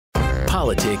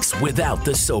Politics without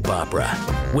the soap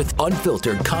opera, with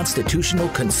unfiltered constitutional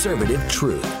conservative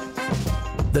truth.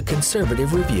 The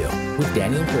Conservative Review with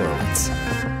Daniel Horowitz.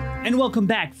 And welcome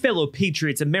back, fellow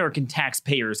patriots, American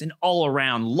taxpayers, and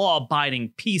all-around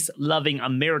law-abiding, peace-loving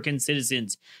American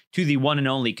citizens to the one and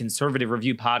only Conservative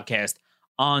Review podcast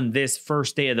on this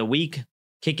first day of the week,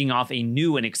 kicking off a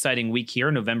new and exciting week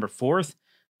here, November 4th,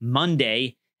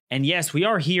 Monday. And yes, we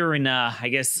are here in,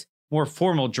 more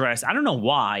formal dress. I don't know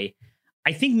why.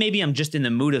 I think maybe I'm just in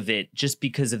the mood of it just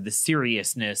because of the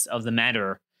seriousness of the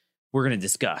matter we're going to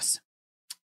discuss.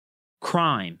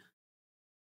 Crime.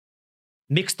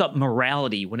 Mixed up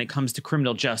morality when it comes to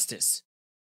criminal justice.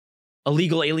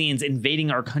 Illegal aliens invading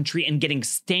our country and getting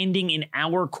standing in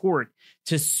our court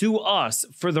to sue us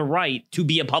for the right to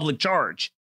be a public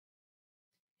charge.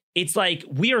 It's like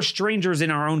we are strangers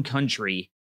in our own country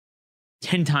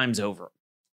 10 times over.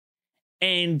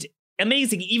 And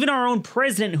amazing, even our own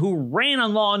president who ran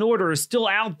on Law and Order is still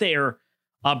out there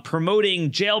promoting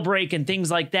jailbreak and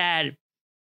things like that.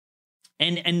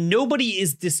 And nobody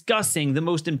is discussing the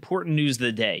most important news of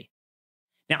the day.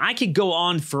 Now, I could go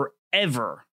on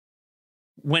forever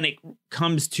when it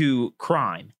comes to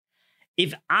crime.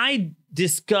 If I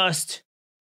discussed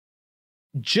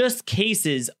just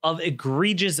cases of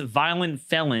egregious violent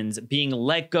felons being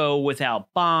let go without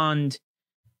bond,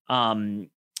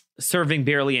 serving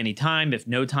barely any time, if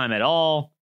no time at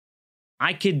all,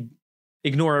 I could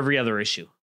ignore every other issue.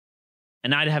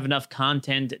 And I'd have enough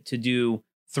content to do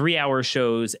 3-hour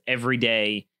shows every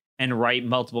day and write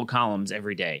multiple columns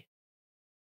every day.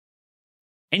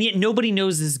 And yet nobody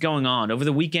knows this is going on. Over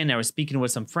the weekend, I was speaking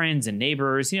with some friends and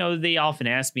neighbors. You know, they often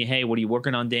ask me, hey, what are you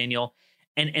working on, Daniel?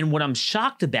 And what I'm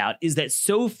shocked about is that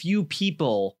so few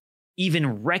people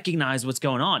even recognize what's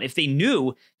going on. If they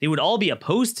knew, they would all be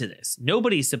opposed to this.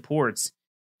 Nobody supports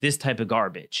this type of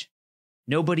garbage.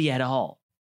 Nobody at all.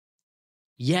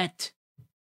 Yet,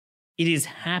 it is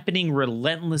happening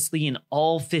relentlessly in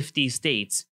all 50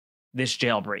 states, this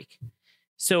jailbreak.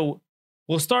 So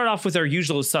we'll start off with our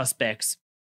usual suspects,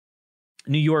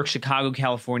 New York, Chicago,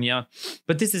 California,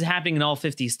 but this is happening in all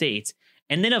 50 states.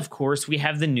 And then, of course, we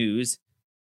have the news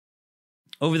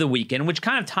over the weekend, which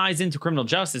kind of ties into criminal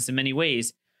justice in many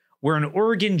ways, where an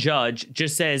Oregon judge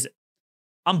just says,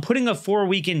 I'm putting a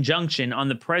 4-week injunction on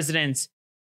the president's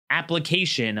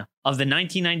application of the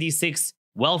 1996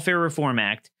 Welfare Reform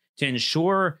Act to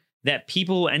ensure that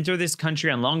people who enter this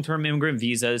country on long-term immigrant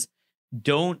visas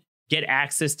don't get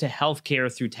access to health care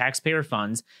through taxpayer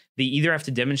funds. They either have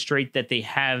to demonstrate that they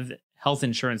have health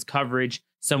insurance coverage,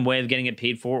 some way of getting it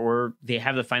paid for, or they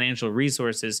have the financial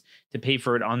resources to pay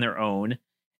for it on their own.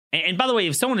 And by the way,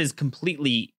 if someone is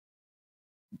completely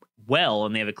well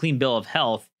and they have a clean bill of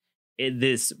health,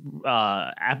 this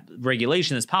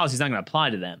regulation, this policy is not going to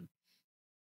apply to them.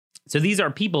 So these are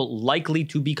people likely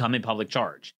to become a public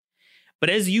charge. But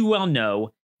as you well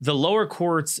know, the lower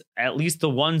courts, at least the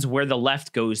ones where the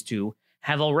left goes to,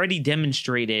 have already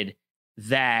demonstrated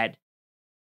that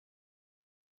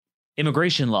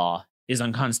immigration law is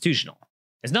unconstitutional.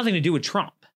 It has nothing to do with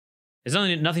Trump. It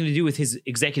has nothing to do with his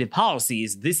executive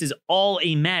policies. This is all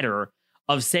a matter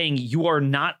of saying you are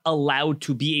not allowed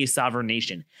to be a sovereign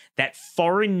nation, that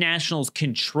foreign nationals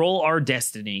control our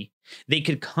destiny. They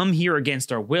could come here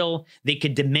against our will. They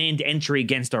could demand entry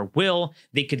against our will.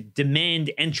 They could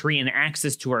demand entry and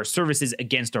access to our services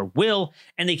against our will.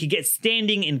 And they could get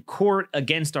standing in court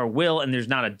against our will. And there's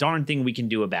not a darn thing we can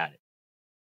do about it.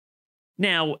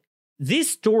 Now,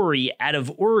 this story out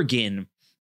of Oregon,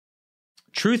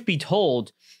 truth be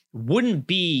told, wouldn't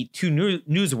be too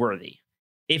newsworthy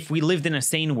if we lived in a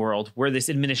sane world where this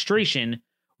administration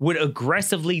would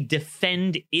aggressively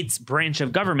defend its branch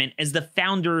of government as the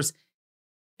founders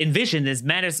envisioned, as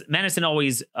Madison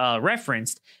always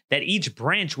referenced, that each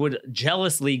branch would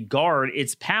jealously guard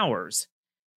its powers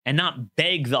and not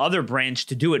beg the other branch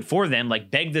to do it for them,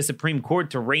 like beg the Supreme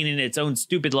Court to rein in its own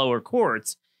stupid lower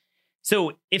courts.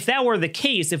 So if that were the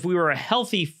case, if we were a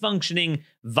healthy, functioning,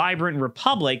 vibrant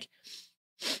republic,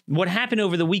 what happened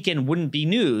over the weekend wouldn't be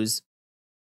news,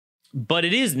 but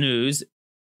it is news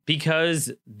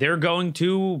because they're going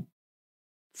to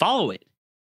follow it.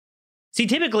 See,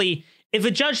 typically, if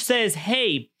a judge says,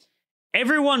 hey,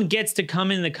 everyone gets to come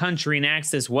in the country and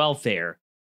access welfare,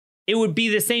 it would be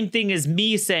the same thing as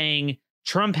me saying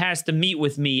Trump has to meet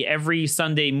with me every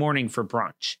Sunday morning for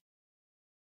brunch.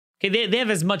 Okay, they have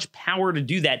as much power to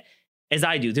do that as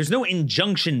I do. There's no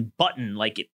injunction button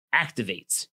like it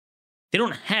activates. They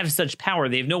don't have such power.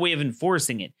 They have no way of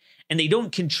enforcing it. And they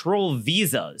don't control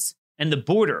visas and the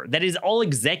border. That is all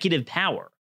executive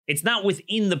power. It's not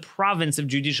within the province of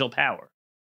judicial power.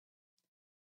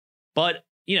 But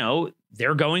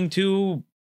they're going to,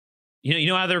 you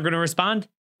know how they're going to respond?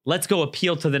 Let's go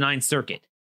appeal to the Ninth Circuit.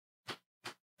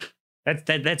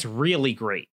 That's really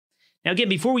great. Now, again,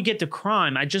 before we get to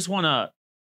crime, I just want to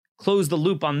close the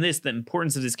loop on this, the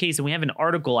importance of this case. And we have an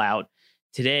article out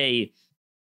today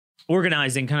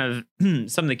organizing kind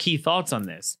of some of the key thoughts on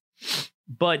this.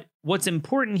 But what's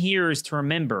important here is to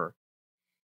remember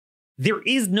there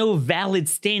is no valid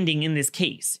standing in this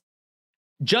case.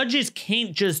 Judges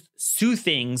can't just sue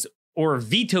things or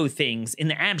veto things in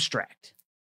the abstract.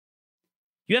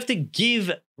 You have to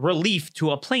give relief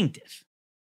to a plaintiff.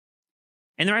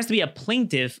 And there has to be a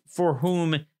plaintiff for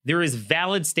whom there is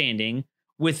valid standing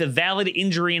with a valid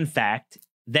injury in fact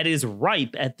that is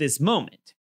ripe at this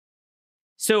moment.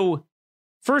 So,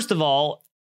 first of all,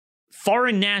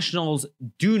 foreign nationals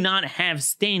do not have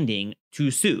standing to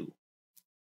sue.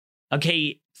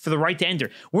 Okay, for the right to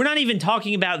enter. We're not even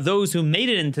talking about those who made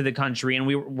it into the country and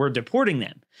we're deporting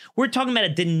them. We're talking about a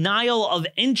denial of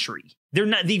entry.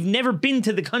 They've never been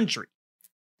to the country.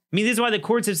 I mean, this is why the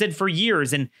courts have said for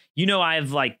years, and I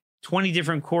have like 20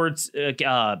 different quotes.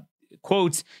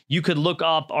 You could look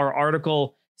up our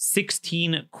article,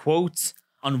 16 quotes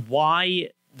on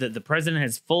why the president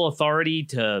has full authority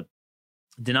to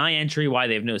deny entry, why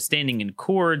they have no standing in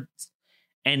courts,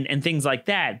 and things like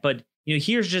that. But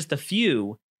here's just a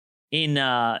few. In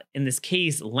this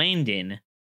case, Landon,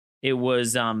 it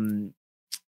was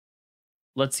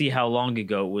let's see how long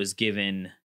ago it was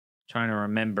given. Trying to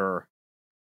remember.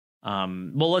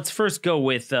 Well, let's first go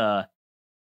with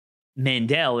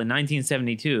Mandel in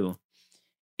 1972.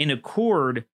 In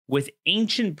accord with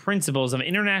ancient principles of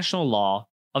international law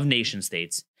of nation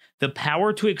states, the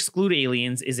power to exclude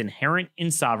aliens is inherent in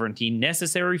sovereignty,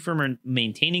 necessary for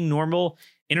maintaining normal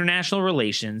international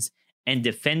relations and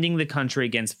defending the country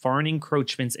against foreign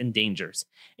encroachments and dangers.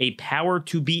 A power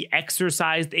to be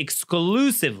exercised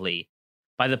exclusively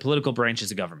by the political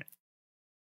branches of government.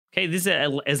 Okay, this is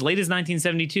as late as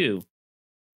 1972.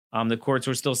 The courts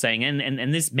were still saying,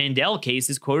 and this Mandel case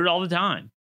is quoted all the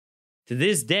time. To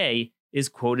this day, is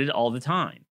quoted all the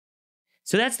time.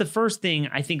 So that's the first thing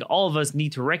I think all of us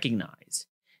need to recognize.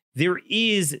 There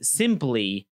is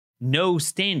simply no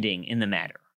standing in the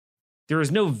matter. There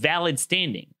is no valid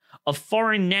standing. A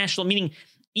foreign national, meaning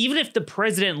even if the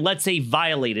president, let's say,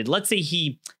 violated, let's say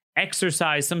he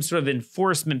exercised some sort of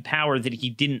enforcement power that he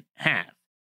didn't have,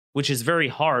 which is very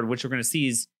hard, which we're going to see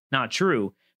is not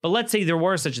true. But let's say there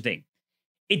were such a thing.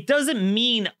 It doesn't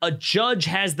mean a judge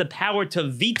has the power to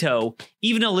veto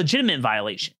even a legitimate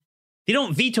violation. They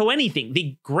don't veto anything.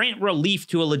 They grant relief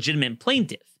to a legitimate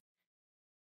plaintiff.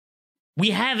 We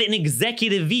have an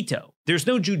executive veto. There's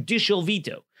no judicial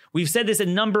veto. We've said this a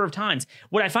number of times.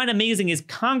 What I find amazing is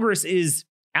Congress is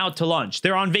out to lunch.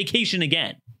 They're on vacation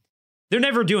again. They're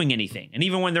never doing anything. And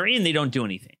even when they're in, they don't do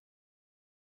anything.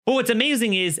 But what's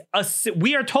amazing is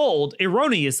we are told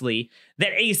erroneously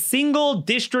that a single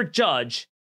district judge,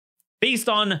 based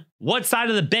on what side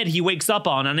of the bed he wakes up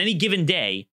on any given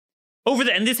day,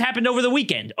 and this happened over the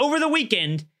weekend. Over the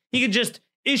weekend, he could just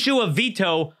issue a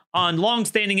veto on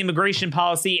longstanding immigration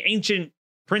policy, ancient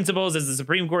principles, as the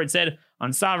Supreme Court said,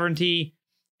 on sovereignty.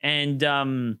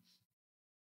 And,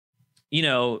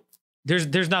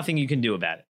 there's nothing you can do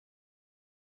about it.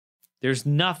 There's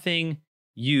nothing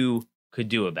you could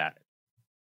do about it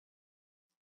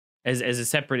as a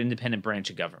separate independent branch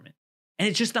of government. And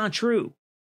it's just not true.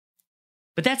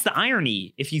 But that's the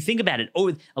irony. If you think about it,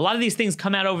 a lot of these things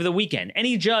come out over the weekend.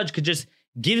 Any judge could just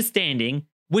give standing,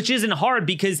 which isn't hard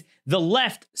because the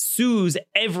left sues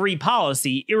every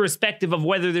policy, irrespective of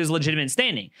whether there's legitimate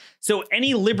standing. So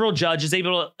any liberal judge is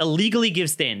able to illegally give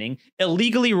standing,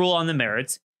 illegally rule on the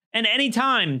merits, and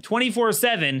anytime,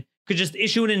 24/7, could just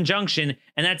issue an injunction,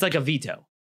 and that's like a veto.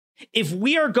 If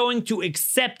we are going to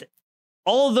accept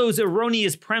all of those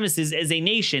erroneous premises as a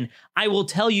nation, I will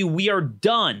tell you we are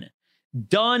done.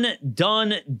 Done.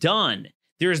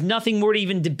 There is nothing more to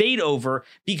even debate over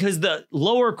because the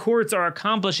lower courts are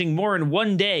accomplishing more in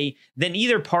one day than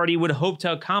either party would hope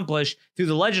to accomplish through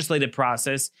the legislative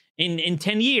process in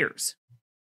 10 years.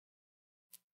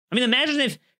 I mean, imagine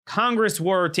if Congress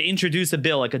were to introduce a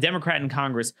bill, like a Democrat in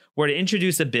Congress were to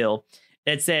introduce a bill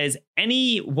that says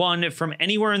anyone from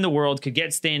anywhere in the world could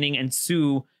get standing and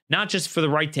sue, not just for the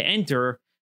right to enter,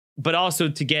 but also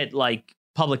to get like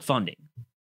public funding.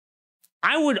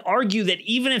 I would argue that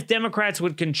even if Democrats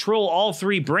would control all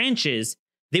three branches,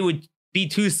 they would be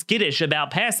too skittish about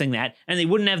passing that, and they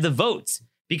wouldn't have the votes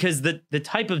because the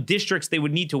type of districts they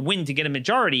would need to win to get a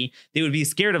majority, they would be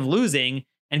scared of losing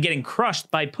and getting crushed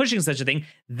by pushing such a thing.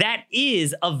 That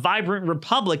is a vibrant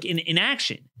republic in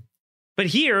action. But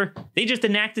here, they just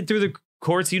enacted through the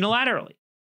courts unilaterally.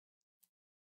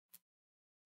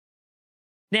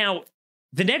 Now,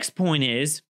 the next point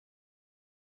is,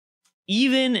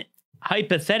 even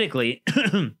hypothetically,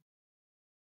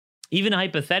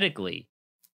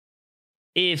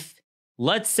 if,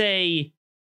 let's say,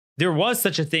 there was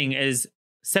such a thing as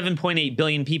 7.8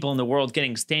 billion people in the world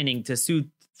getting standing to sue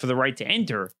for the right to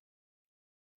enter,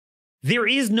 there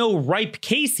is no ripe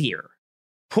case here.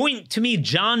 Point to me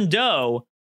John Doe,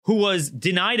 who was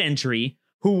denied entry,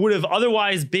 who would have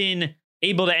otherwise been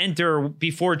able to enter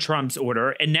before Trump's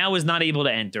order and now is not able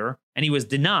to enter, and he was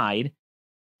denied,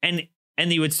 and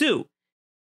he would sue.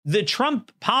 The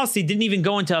Trump policy didn't even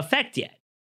go into effect yet.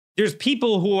 There's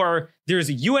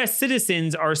U.S.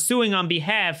 citizens are suing on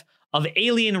behalf of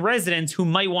alien residents who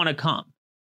might want to come.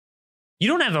 You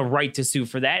don't have a right to sue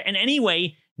for that. And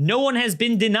anyway, no one has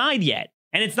been denied yet.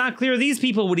 And it's not clear these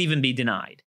people would even be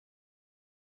denied.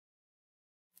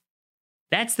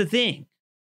 That's the thing.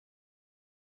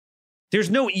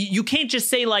 You can't just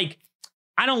say, like,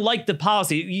 I don't like the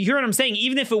policy. You hear what I'm saying?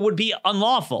 Even if it would be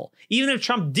unlawful, even if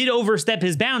Trump did overstep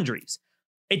his boundaries,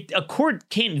 a court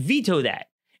can't veto that.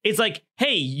 It's like,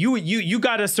 hey, you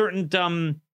got a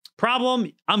certain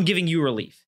problem, I'm giving you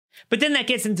relief. But then that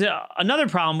gets into another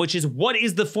problem, which is, what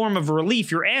is the form of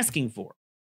relief you're asking for?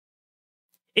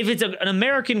 If it's an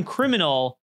American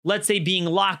criminal, let's say, being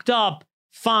locked up,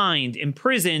 fined,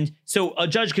 imprisoned, so a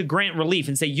judge could grant relief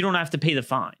and say, you don't have to pay the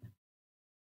fine.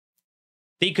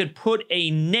 They could put a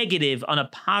negative on a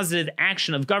positive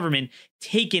action of government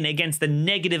taken against the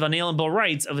negative unalienable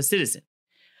rights of a citizen.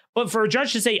 But for a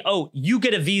judge to say, oh, you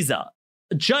get a visa,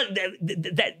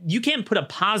 that you can't put a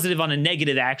positive on a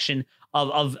negative action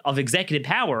of executive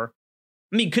power.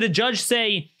 I mean, could a judge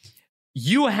say,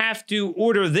 you have to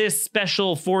order this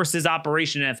special forces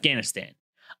operation in Afghanistan?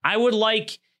 I would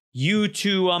like you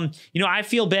to, I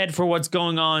feel bad for what's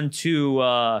going on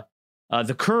to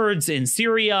the Kurds in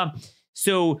Syria.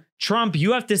 So, Trump,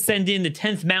 you have to send in the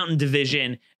 10th Mountain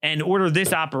Division and order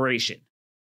this operation.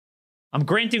 I'm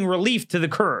granting relief to the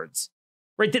Kurds.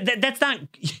 Right? That's not,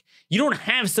 you don't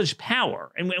have such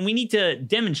power. And we need to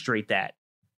demonstrate that.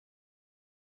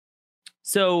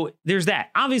 So there's that.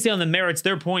 Obviously, on the merits,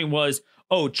 their point was,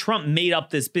 oh, Trump made up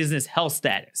this business health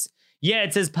status. Yeah,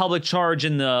 it says public charge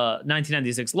in the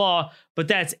 1996 law, but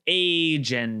that's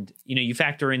age, and you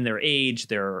factor in their age,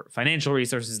 their financial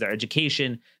resources, their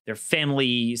education, their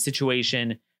family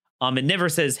situation. It never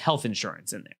says health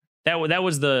insurance in there. That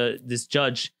was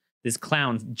this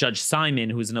clown, Judge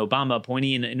Simon, who's an Obama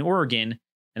appointee in Oregon.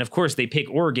 And of course, they pick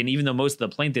Oregon, even though most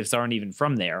of the plaintiffs aren't even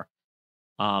from there.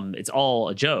 It's all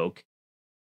a joke.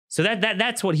 So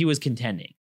that's what he was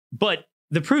contending. But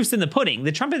the proof's in the pudding.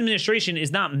 The Trump administration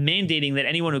is not mandating that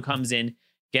anyone who comes in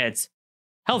gets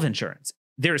health insurance.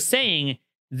 They're saying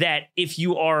that if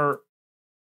you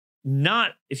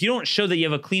don't show that you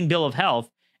have a clean bill of health,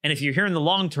 and if you're here in the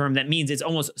long term, that means it's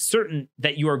almost certain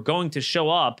that you are going to show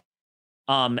up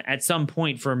at some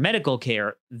point for medical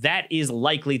care, that is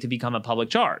likely to become a public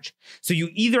charge. So you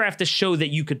either have to show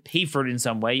that you could pay for it in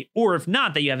some way, or if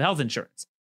not, that you have health insurance,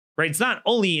 right? It's not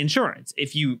only insurance.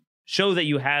 If you show that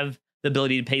you have the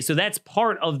ability to pay. So that's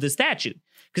part of the statute,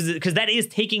 because that is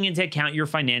taking into account your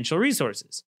financial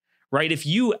resources, right? If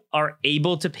you are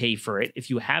able to pay for it,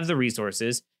 if you have the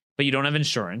resources, but you don't have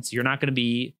insurance, you're not going to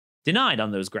be denied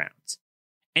on those grounds.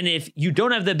 And if you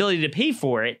don't have the ability to pay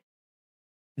for it,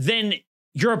 then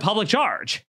you're a public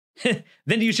charge.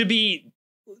 Then you should be,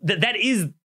 that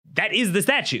is the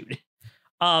statute.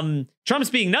 Trump's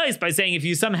being nice by saying if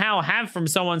you somehow have from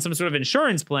someone some sort of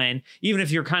insurance plan, even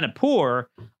if you're kind of poor,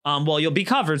 well, you'll be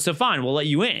covered. So fine, we'll let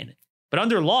you in. But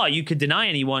under law, you could deny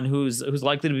anyone who's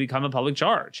likely to become a public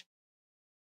charge.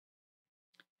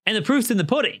 And the proof's in the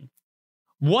pudding.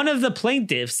 One of the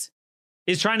plaintiffs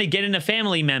is trying to get in a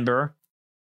family member,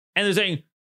 and they're saying,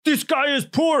 this guy is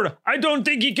poor. I don't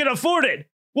think he can afford it.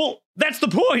 Well, that's the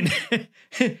point.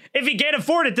 If he can't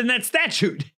afford it, then that's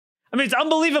statute. I mean, it's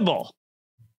unbelievable.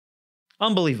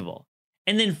 Unbelievable.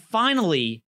 And then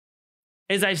finally,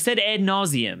 as I've said ad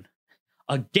nauseum,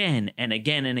 again and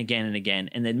again and again and again,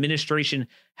 and the administration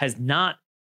has not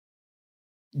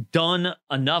done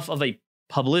enough of a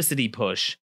publicity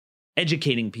push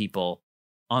educating people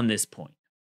on this point.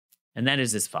 And that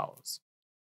is as follows.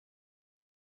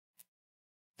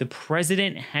 The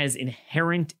president has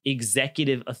inherent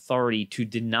executive authority to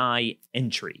deny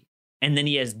entry. And then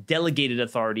he has delegated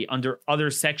authority under other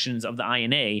sections of the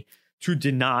INA to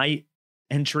deny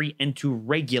entry and to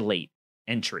regulate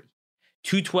entry.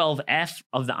 212F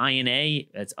of the INA,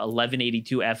 that's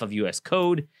 1182F of U.S.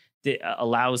 Code,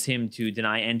 allows him to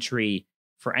deny entry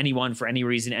for anyone, for any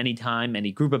reason, anytime,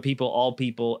 any group of people, all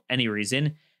people, any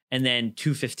reason. And then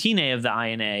 215A of the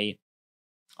INA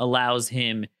allows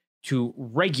him to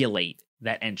regulate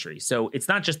that entry. So it's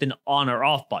not just an on or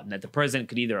off button that the president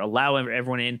could either allow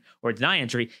everyone in or deny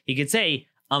entry. He could say,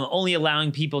 I'm only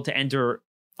allowing people to enter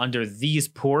under these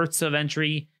ports of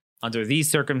entry, under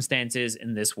these circumstances,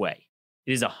 in this way.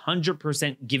 It is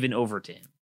 100% given over to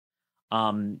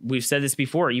him. We've said this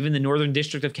before. Even the Northern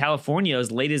District of California,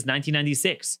 as late as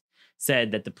 1996,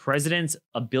 said that the president's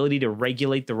ability to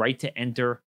regulate the right to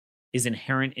enter is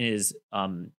inherent in his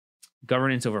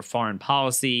governance over foreign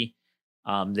policy.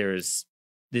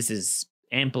 This is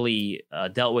amply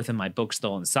dealt with in my book,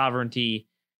 Stolen Sovereignty.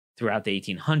 Throughout the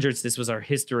 1800s, this was our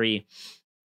history.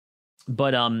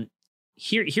 But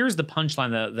here's the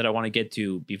punchline that I want to get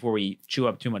to before we chew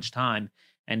up too much time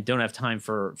and don't have time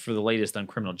for the latest on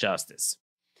criminal justice.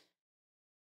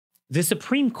 The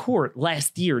Supreme Court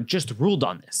last year just ruled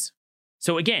on this.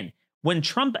 So again, when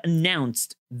Trump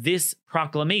announced this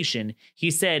proclamation, he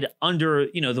said under,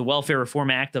 the Welfare Reform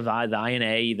Act of the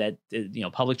INA, that,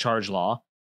 public charge law,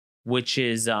 which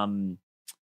is,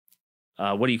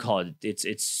 what do you call it?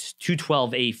 It's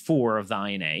 212A4 of the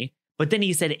INA. But then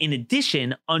he said, in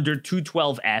addition, under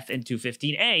 212F and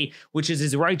 215A, which is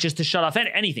his right just to shut off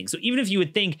anything. So even if you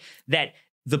would think that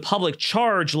the public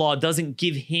charge law doesn't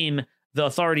give him the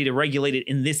authority to regulate it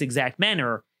in this exact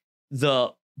manner, the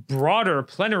broader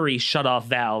plenary shutoff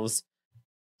valves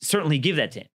certainly give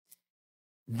that to him.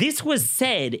 This was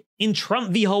said in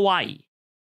Trump v. Hawaii.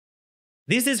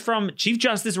 This is from Chief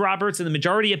Justice Roberts in the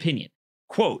majority opinion.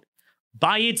 Quote,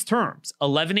 by its terms,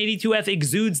 1182F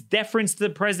exudes deference to the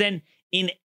president in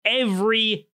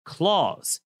every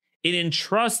clause. It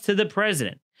entrusts to the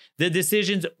president the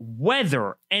decisions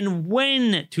whether and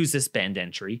when to suspend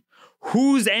entry,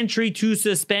 whose entry to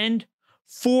suspend,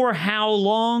 for how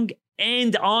long,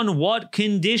 and on what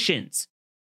conditions.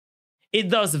 It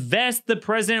thus vests the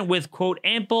president with, quote,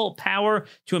 ample power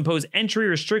to impose entry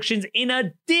restrictions in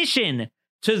addition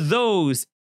to those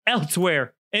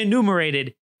elsewhere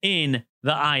enumerated in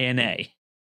the INA.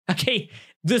 Okay,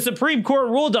 the Supreme Court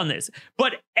ruled on this,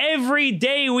 but every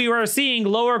day we are seeing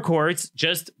lower courts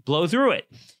just blow through it.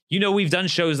 We've done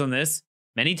shows on this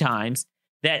many times,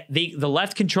 that the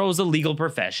left controls the legal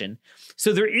profession.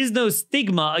 So there is no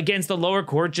stigma against the lower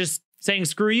court just saying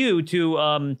screw you to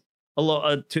a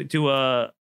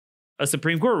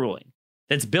Supreme Court ruling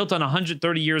that's built on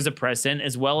 130 years of precedent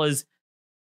as well as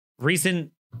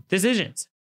recent decisions.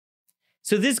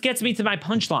 So this gets me to my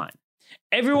punchline.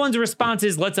 Everyone's response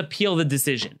is let's appeal the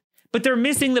decision, but they're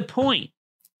missing the point.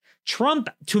 Trump,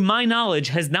 to my knowledge,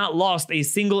 has not lost a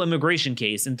single immigration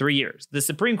case in 3 years. The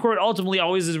Supreme Court ultimately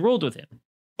always has ruled with him.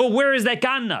 But where has that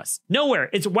gotten us? Nowhere.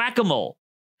 It's whack-a-mole.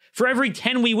 For every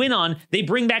 10 we win on, they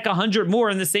bring back 100 more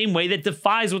in the same way that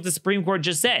defies what the Supreme Court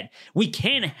just said. We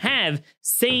can't have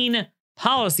sane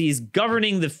policies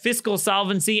governing the fiscal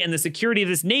solvency and the security of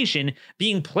this nation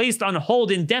being placed on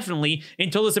hold indefinitely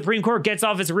until the Supreme Court gets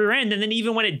off its rear end. And then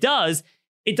even when it does,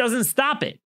 it doesn't stop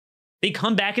it. They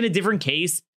come back in a different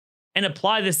case and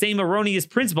apply the same erroneous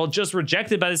principle just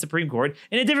rejected by the Supreme Court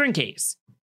in a different case.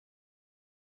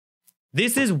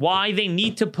 This is why they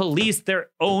need to police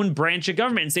their own branch of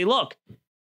government and say, look,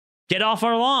 get off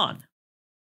our lawn.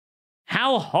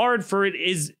 How hard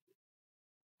is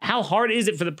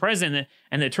it for the president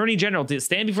and the attorney general to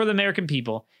stand before the American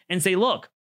people and say, look,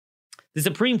 the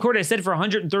Supreme Court has said for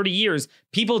 130 years,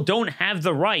 people don't have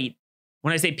the right.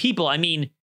 When I say people, I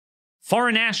mean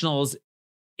foreign nationals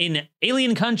in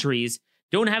alien countries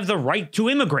don't have the right to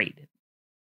immigrate.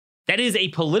 That is a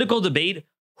political debate.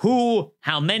 Who,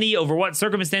 how many, over what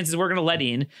circumstances we're going to let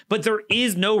in, but there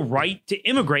is no right to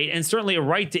immigrate, and certainly a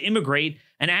right to immigrate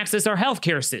and access our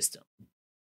healthcare system.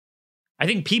 I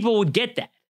think people would get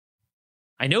that.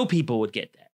 I know people would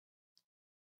get that.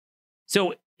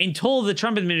 So until the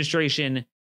Trump administration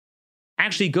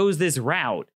actually goes this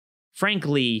route,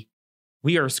 frankly,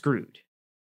 we are screwed.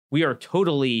 We are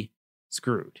totally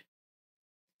screwed.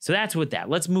 So that's with that.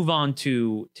 Let's move on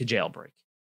to Jailbreak.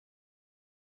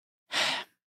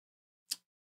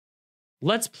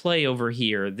 Let's play over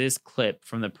here this clip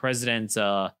from the president's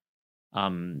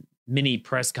mini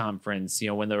press conference,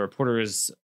 when the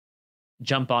reporters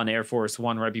jump on Air Force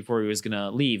One right before he was going to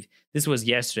leave. This was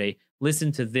yesterday.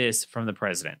 Listen to this from the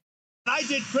president. I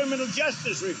did criminal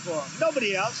justice reform.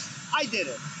 Nobody else. I did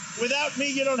it. Without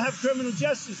me, you don't have criminal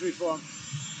justice reform.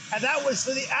 And that was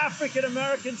for the African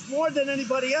Americans more than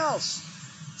anybody else.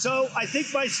 So I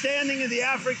think my standing in the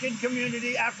African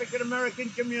American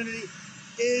community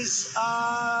is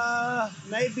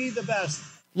maybe the best.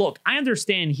 Look, I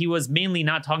understand he was mainly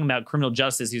not talking about criminal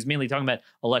justice. He was mainly talking about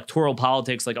electoral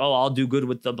politics, like, oh, I'll do good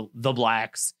with the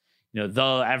blacks,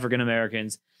 the African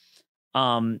Americans.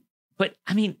 But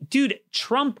I mean, dude,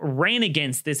 Trump ran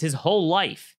against this his whole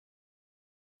life.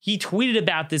 He tweeted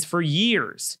about this for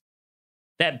years,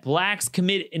 that blacks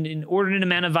commit an inordinate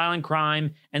amount of violent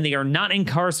crime and they are not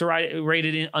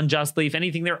incarcerated unjustly. If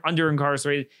anything, they're under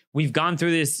incarcerated. We've gone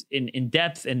through this in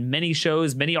depth in many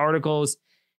shows, many articles.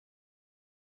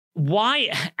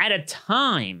 Why, at a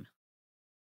time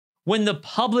when the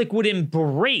public would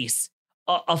embrace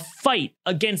a fight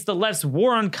against the left's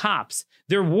war on cops,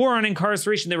 their war on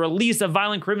incarceration, their release of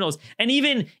violent criminals, and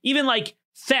even like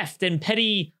theft and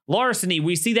petty larceny,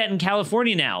 we see that in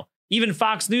California now. Even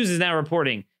Fox News is now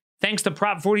reporting, thanks to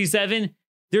Prop 47,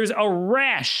 there's a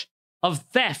rash of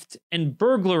theft and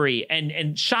burglary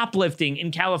and shoplifting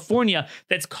in California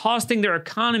that's costing their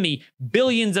economy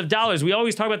billions of dollars. We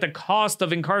always talk about the cost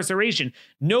of incarceration.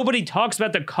 Nobody talks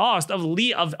about the cost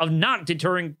of not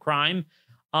deterring crime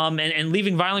and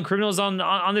leaving violent criminals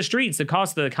on the streets, the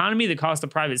cost of the economy, the cost of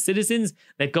private citizens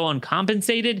that go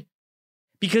uncompensated.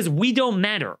 Because we don't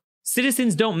matter.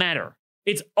 Citizens don't matter.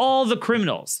 It's all the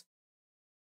criminals.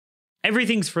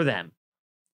 Everything's for them.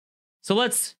 So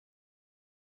let's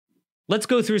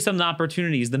go through some of the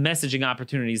opportunities, the messaging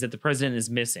opportunities that the president is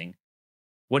missing,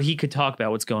 what he could talk about,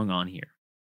 what's going on here.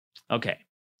 Okay.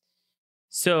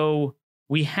 So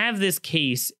we have this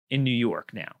case in New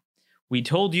York now. We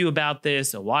told you about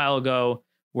this a while ago,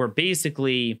 where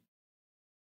basically,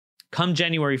 come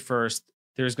January 1st,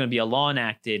 there's going to be a law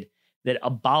enacted that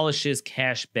abolishes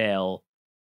cash bail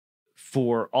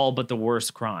for all but the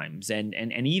worst crimes. And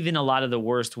even a lot of the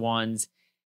worst ones,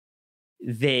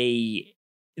 they're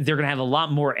going to have a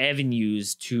lot more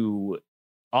avenues to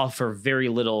offer very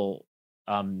little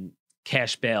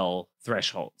cash bail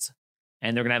thresholds.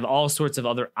 And they're going to have all sorts of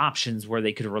other options where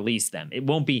they could release them. It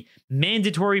won't be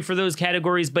mandatory for those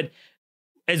categories, but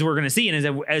as we're going to see,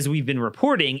 and as we've been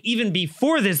reporting, even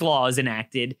before this law is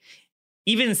enacted,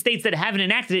 even states that haven't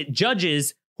enacted it,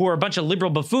 judges who are a bunch of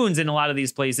liberal buffoons in a lot of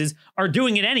these places are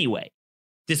doing it anyway,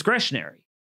 discretionary.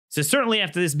 So certainly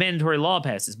after this mandatory law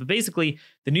passes. But basically,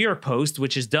 the New York Post,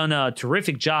 which has done a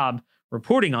terrific job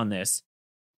reporting on this,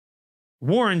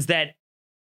 warns that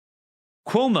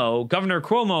Governor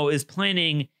Cuomo is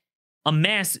planning a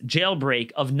mass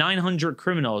jailbreak of 900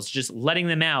 criminals, just letting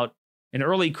them out, an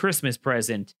early Christmas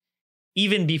present,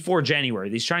 even before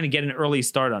January. He's trying to get an early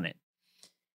start on it.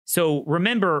 So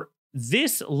remember,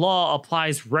 this law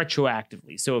applies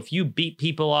retroactively. So if you beat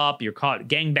people up, you're caught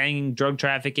gangbanging, drug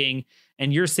trafficking,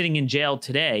 and you're sitting in jail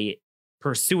today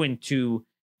pursuant to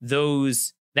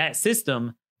that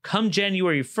system, come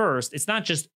January 1st, it's not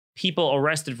just people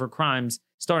arrested for crimes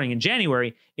starting in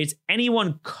January, it's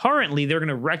anyone currently, they're going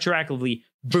to retroactively,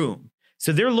 boom.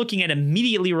 So they're looking at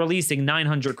immediately releasing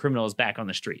 900 criminals back on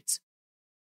the streets.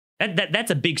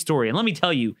 That's a big story. And let me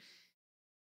tell you,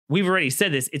 we've already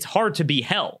said this, it's hard to be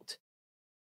held.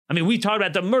 I mean, we've talked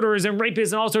about the murderers and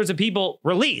rapists and all sorts of people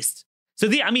released. So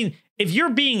if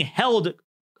you're being held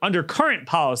under current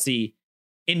policy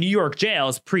in New York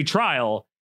jails pre-trial,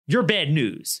 you're bad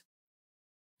news.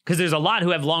 Because there's a lot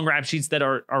who have long rap sheets that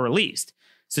are released.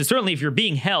 So certainly if you're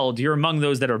being held, you're among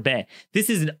those that are bad. This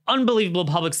is an unbelievable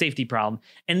public safety problem.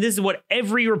 And this is what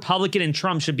every Republican and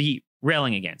Trump should be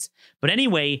railing against. But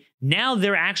anyway, now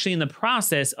they're actually in the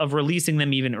process of releasing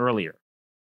them even earlier.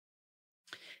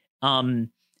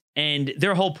 And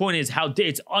their whole point is how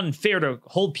it's unfair to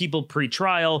hold people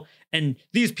pre-trial, and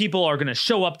these people are going to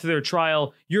show up to their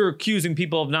trial. You're accusing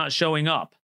people of not showing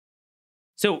up.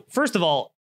 So first of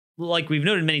all, like we've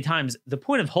noted many times, the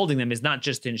point of holding them is not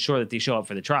just to ensure that they show up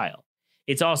for the trial.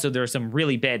 It's also there are some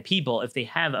really bad people. If they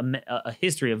have a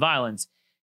history of violence,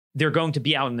 they're going to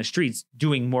be out in the streets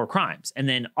doing more crimes. And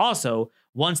then also,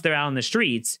 once they're out in the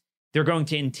streets, they're going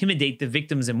to intimidate the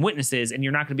victims and witnesses, and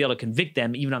you're not going to be able to convict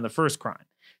them even on the first crime.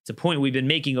 It's a point we've been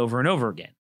making over and over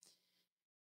again.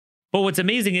 But what's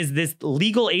amazing is this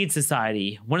Legal Aid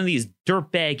Society, one of these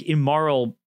dirtbag,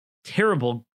 immoral,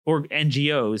 terrible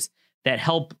NGOs that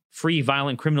help free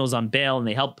violent criminals on bail, and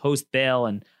they help post bail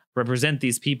and represent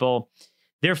these people.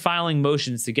 They're filing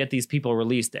motions to get these people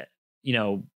released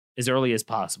as early as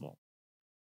possible.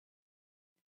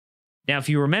 Now, if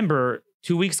you remember,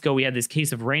 2 weeks ago, we had this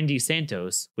case of Randy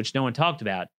Santos, which no one talked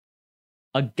about.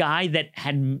 A guy that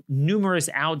had numerous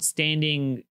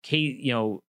outstanding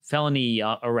felony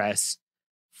arrests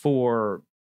for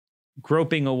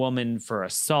groping a woman, for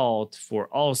assault, for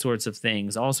all sorts of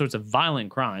things, all sorts of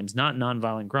violent crimes, not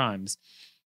nonviolent crimes.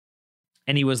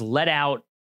 And he was let out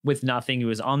with nothing. He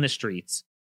was on the streets.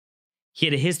 He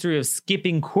had a history of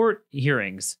skipping court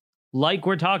hearings, like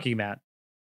we're talking about.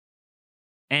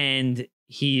 And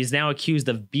he is now accused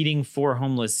of beating 4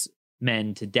 homeless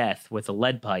men to death with a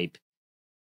lead pipe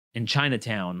in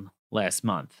Chinatown last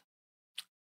month.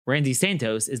 Randy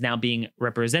Santos is now being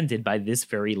represented by this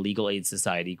very Legal Aid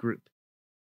Society group.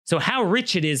 So how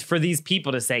rich it is for these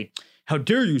people to say, how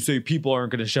dare you say people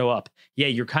aren't going to show up? Yeah,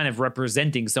 you're kind of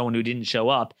representing someone who didn't show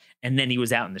up, and then he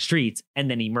was out in the streets, and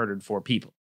then he murdered 4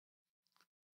 people.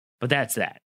 But that's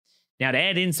that. Now, to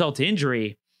add insult to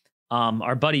injury,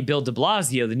 our buddy Bill de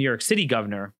Blasio, the New York City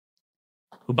governor,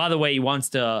 who, by the way, wants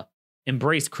to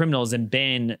embrace criminals and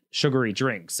ban sugary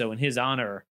drinks. So in his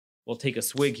honor, we'll take a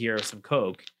swig here of some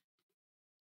Coke.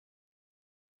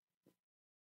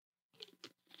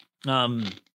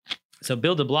 So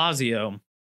Bill de Blasio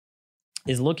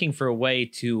is looking for a way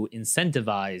to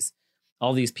incentivize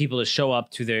all these people to show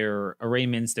up to their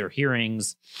arraignments, their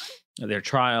hearings, their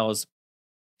trials.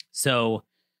 So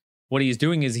what he's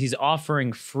doing is he's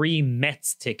offering free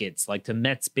Mets tickets, like to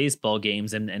Mets baseball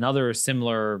games and other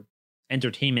similar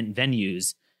entertainment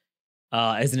venues,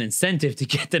 as an incentive to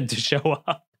get them to show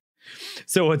up.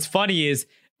 So what's funny is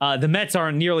the Mets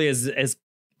aren't nearly as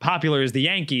popular as the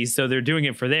Yankees, so they're doing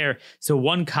it for there. So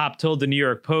one cop told the New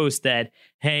York Post that,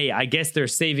 hey, I guess they're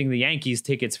saving the Yankees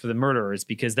tickets for the murderers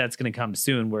because that's going to come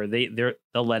soon, where they're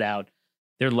let out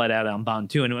on bond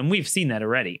too, and we've seen that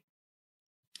already.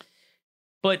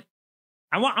 But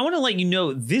I want to let you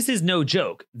know, this is no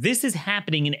joke. This is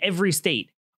happening in every state.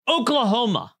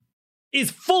 Oklahoma is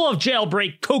full of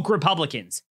jailbreak Koch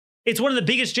Republicans. It's one of the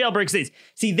biggest jailbreak states.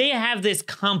 See, they have this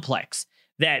complex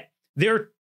that they're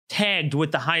tagged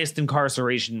with the highest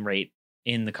incarceration rate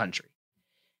in the country.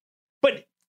 But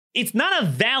it's not a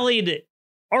valid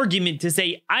argument to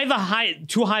say, I have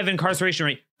too high of incarceration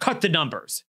rate, cut the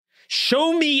numbers.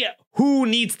 Show me who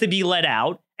needs to be let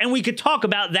out, and we could talk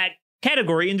about that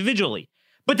category individually.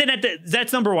 But then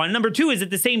that's number one. Number two is, at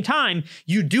the same time,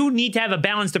 you do need to have a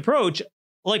balanced approach,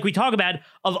 like we talk about,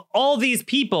 of all these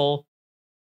people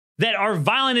that are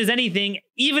violent as anything,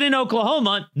 even in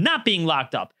Oklahoma, not being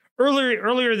locked up.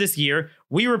 Earlier this year,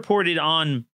 we reported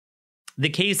on the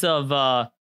case of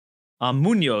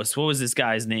Munoz. What was this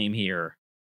guy's name here?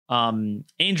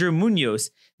 Andrew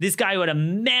Munoz. This guy who had a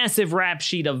massive rap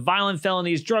sheet of violent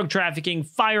felonies, drug trafficking,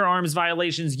 firearms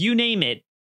violations, you name it.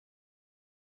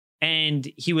 And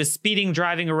he was speeding,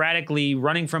 driving erratically,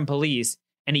 running from police,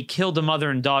 and he killed a mother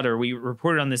and daughter. We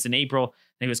reported on this in April,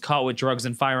 and he was caught with drugs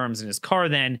and firearms in his car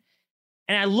then.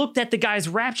 And I looked at the guy's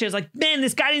rap sheet. I was like, man,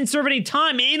 this guy didn't serve any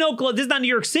time in Oklahoma. This is not New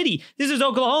York City. This is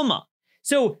Oklahoma.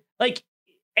 So, like,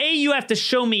 A, you have to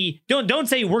show me, don't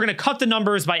say we're going to cut the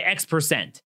numbers by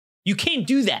X%. You can't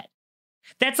do that.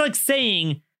 That's like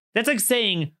saying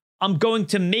I'm going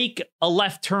to make a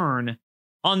left turn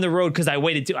on the road because I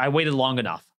waited long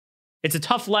enough. It's a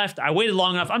tough left. I waited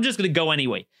long enough. I'm just going to go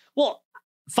anyway. Well,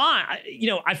 fine.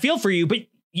 I feel for you, but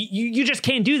you just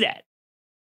can't do that.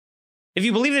 If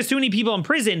you believe there's too many people in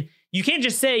prison, you can't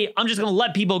just say, I'm just going to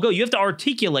let people go. You have to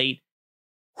articulate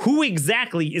who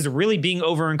exactly is really being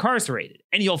over-incarcerated.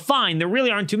 And you'll find there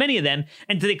really aren't too many of them.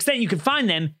 And to the extent you can find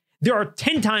them, there are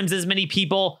 10 times as many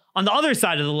people on the other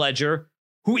side of the ledger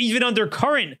who, even under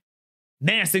current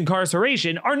mass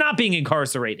incarceration, are not being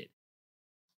incarcerated.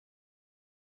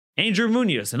 Andrew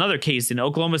Munoz, another case in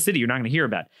Oklahoma City you're not going to hear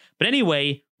about. But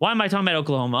anyway, why am I talking about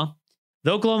Oklahoma?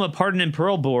 The Oklahoma Pardon and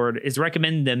Parole Board is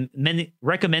recommending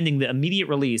the immediate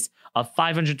release of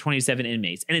 527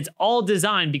 inmates. And it's all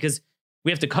designed because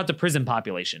we have to cut the prison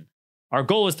population. Our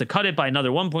goal is to cut it by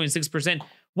another 1.6%.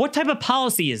 What type of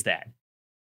policy is that?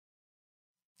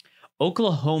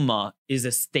 Oklahoma is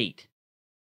a state.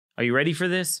 Are you ready for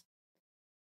this?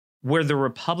 Where the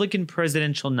Republican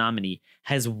presidential nominee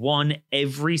has won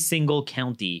every single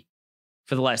county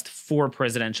for the last 4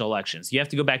 presidential elections. You have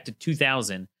to go back to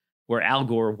 2000, where Al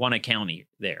Gore won a county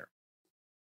there.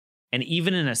 And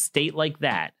even in a state like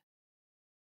that,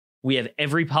 we have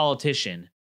every politician,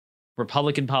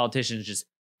 Republican politicians, just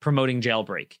promoting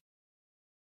jailbreak.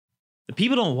 The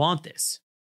people don't want this.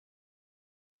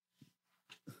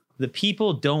 The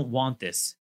people don't want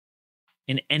this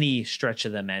in any stretch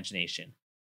of the imagination.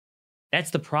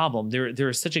 That's the problem. There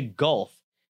is such a gulf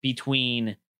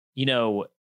between,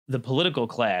 the political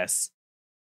class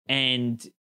and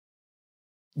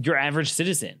your average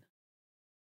citizen.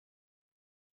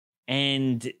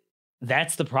 And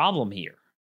that's the problem here.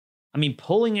 I mean,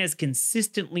 polling has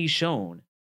consistently shown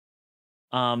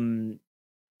that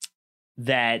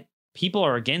people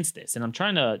are against this. And I'm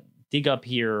trying to dig up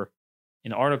here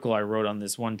an article I wrote on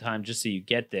this one time, just so you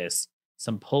get this,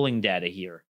 some polling data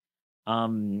here.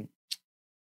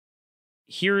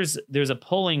 There's a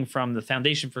polling from the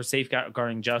Foundation for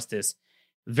Safeguarding Justice,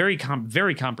 very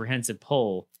comprehensive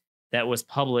poll that was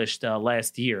published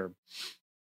last year.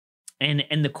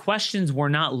 And the questions were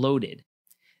not loaded.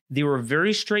 They were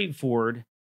very straightforward,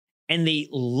 and they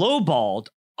lowballed,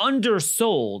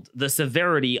 undersold the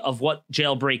severity of what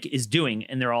Jailbreak is doing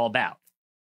and they're all about.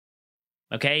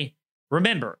 Okay?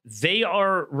 Remember, they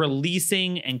are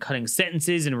releasing and cutting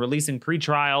sentences and releasing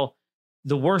pretrial,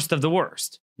 the worst of the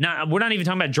worst. Now, we're not even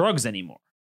talking about drugs anymore.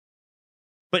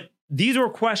 But these were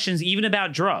questions even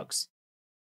about drugs.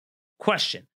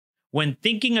 Question: when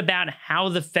thinking about how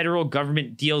the federal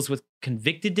government deals with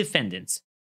convicted defendants,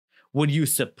 would you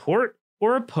support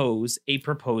or oppose a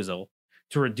proposal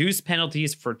to reduce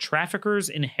penalties for traffickers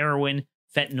in heroin,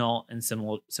 fentanyl, and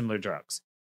similar drugs?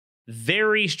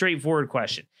 Very straightforward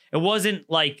question. It wasn't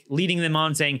like leading them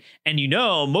on saying, and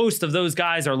most of those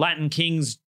guys are Latin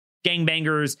Kings,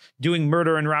 gangbangers, doing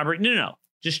murder and robbery. No.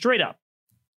 Just straight up.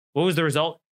 What was the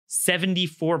result?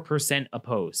 74%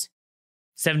 oppose.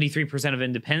 73% of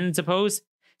independents oppose.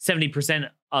 70%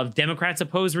 of Democrats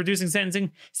oppose reducing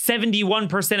sentencing.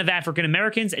 71% of African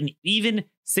Americans, and even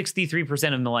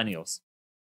 63% of millennials.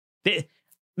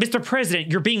 Mr.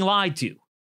 President, you're being lied to.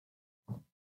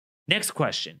 Next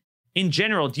question. In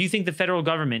general, do you think the federal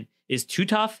government is too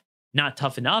tough, not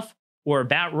tough enough, or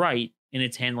about right in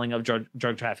its handling of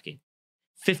drug trafficking?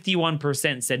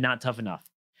 51% said not tough enough.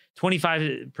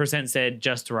 25% said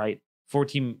just right.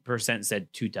 14%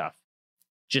 said too tough.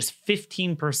 Just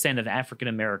 15% of African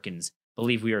Americans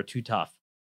believe we are too tough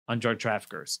on drug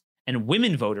traffickers. And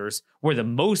women voters were the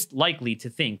most likely to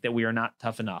think that we are not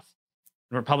tough enough.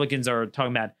 And Republicans are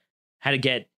talking about how to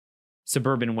get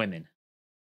suburban women.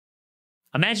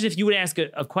 Imagine if you would ask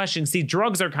a question. See,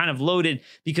 drugs are kind of loaded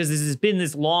because this has been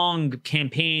this long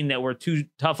campaign that we're too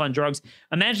tough on drugs.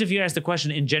 Imagine if you asked the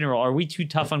question in general, are we too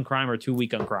tough on crime or too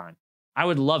weak on crime? I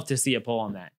would love to see a poll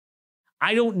on that.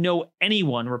 I don't know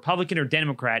anyone, Republican or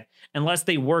Democrat, unless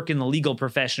they work in the legal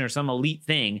profession or some elite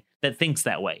thing, that thinks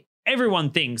that way.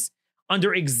 Everyone thinks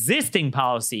under existing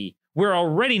policy, we're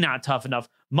already not tough enough,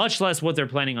 much less what they're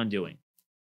planning on doing.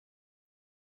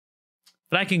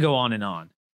 But I can go on and on.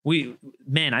 I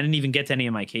didn't even get to any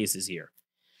of my cases here.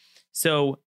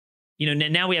 So,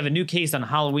 now we have a new case on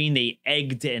Halloween. They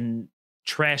egged and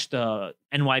trashed the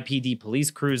NYPD police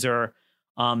cruiser.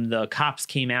 The cops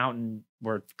came out and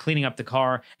were cleaning up the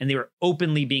car, and they were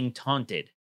openly being taunted.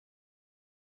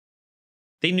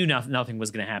 They knew nothing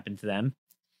was going to happen to them.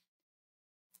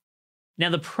 Now,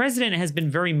 the president has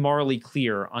been very morally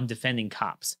clear on defending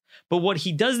cops, but what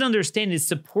he doesn't understand is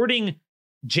supporting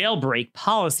jailbreak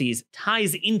policies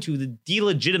ties into the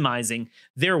delegitimizing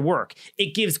their work.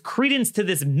 It gives credence to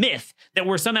this myth that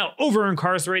we're somehow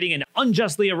over-incarcerating and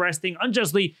unjustly arresting,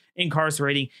 unjustly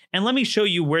incarcerating. And let me show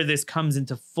you where this comes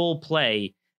into full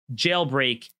play: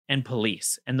 jailbreak and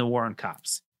police and the war on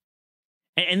cops.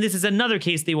 And this is another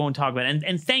case they won't talk about.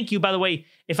 And thank you, by the way,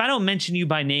 if I don't mention you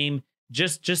by name,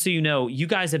 just so you know, you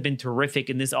guys have been terrific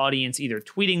in this audience, either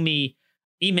tweeting me,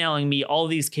 emailing me, all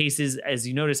these cases. As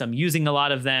you notice, I'm using a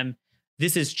lot of them.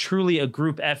 This is truly a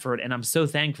group effort, and I'm so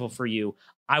thankful for you.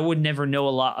 I would never know a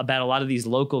lot about a lot of these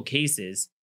local cases,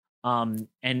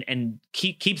 and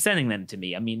keep sending them to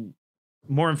me. I mean,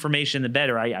 more information, the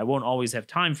better. I won't always have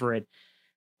time for it,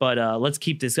 but let's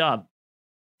keep this up.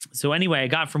 So anyway, I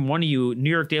got from one of you, New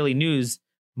York Daily News,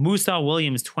 Musa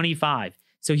Williams, 25.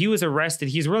 So he was arrested.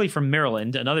 He's really from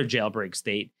Maryland, another jailbreak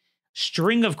state.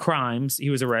 String of crimes he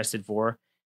was arrested for.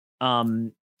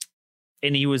 And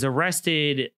he was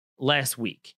arrested last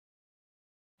week.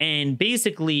 And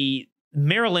basically,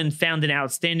 Maryland found an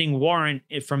outstanding warrant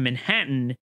from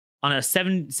Manhattan on a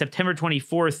September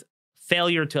 24th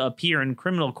failure to appear in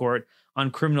criminal court on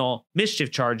criminal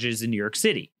mischief charges in New York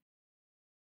City.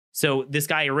 So this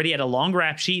guy already had a long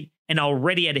rap sheet and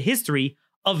already had a history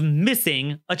of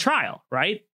missing a trial,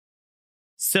 right?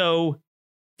 So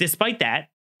despite that,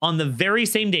 on the very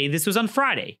same day, this was on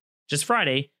Friday, just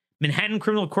Friday, Manhattan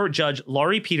criminal court judge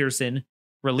Laurie Peterson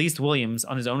released Williams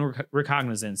on his own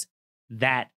recognizance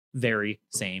that very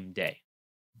same day.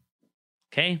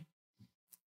 Okay?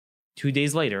 2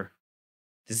 days later,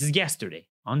 this is yesterday,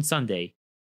 on Sunday,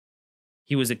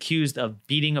 he was accused of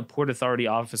beating a Port Authority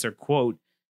officer, quote,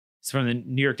 it's from the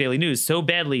New York Daily News, so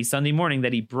badly Sunday morning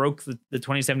that he broke the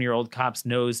 27-year-old cop's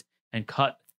nose and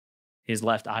cut his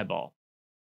left eyeball.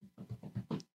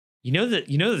 You know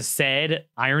the sad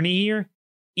irony here?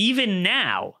 Even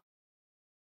now,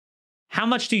 how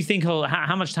much time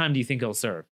do you think he'll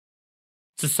serve?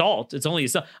 It's assault. It's only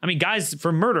assault. I mean, guys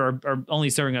for murder are only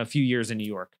serving a few years in New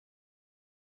York.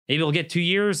 Maybe he'll get 2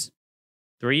 years,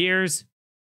 3 years.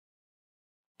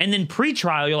 And then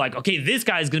pre-trial, you're like, okay, this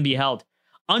guy's going to be held.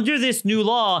 Under this new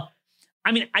law,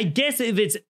 I mean, I guess if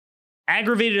it's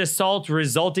aggravated assault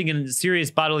resulting in serious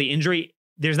bodily injury,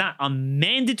 there's not a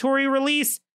mandatory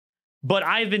release. But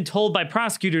I've been told by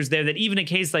prosecutors there that even a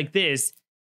case like this,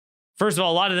 first of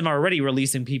all, a lot of them are already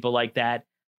releasing people like that.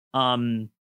 And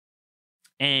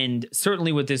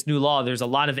certainly with this new law, there's a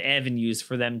lot of avenues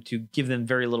for them to give them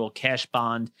very little cash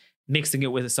bond, mixing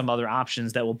it with some other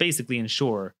options that will basically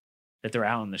ensure that they're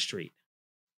out on the street.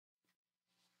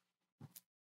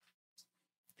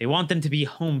 They want them to be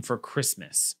home for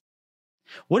Christmas.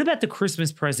 What about the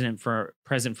Christmas present for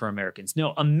Americans?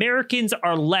 No, Americans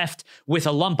are left with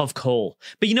a lump of coal.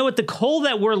 But you know what? The coal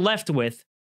that we're left with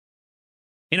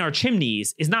in our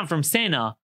chimneys is not from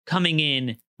Santa coming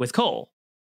in with coal.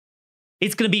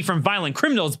 It's going to be from violent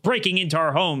criminals breaking into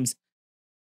our homes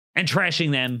and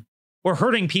trashing them or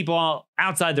hurting people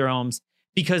outside their homes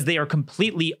because they are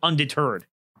completely undeterred.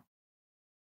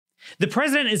 The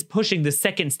president is pushing the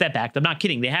Second Step Act. I'm not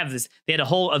kidding. They had a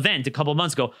whole event a couple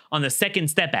months ago on the Second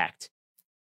Step Act,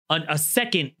 on a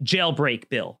second jailbreak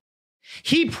bill.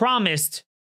 He promised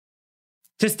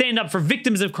to stand up for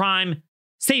victims of crime,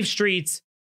 safe streets,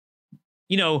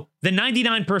 the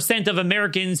 99% of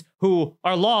Americans who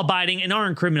are law-abiding and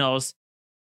aren't criminals.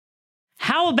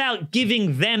 How about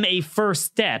giving them a first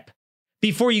step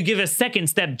before you give a second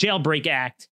step jailbreak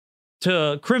act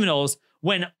to criminals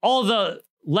when all the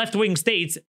left-wing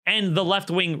states and the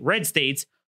left-wing red states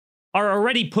are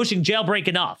already pushing jailbreak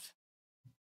enough?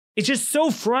 It's just so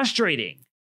frustrating.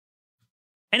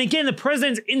 And again, the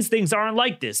president's instincts aren't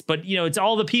like this, but, it's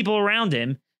all the people around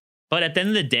him. But at the end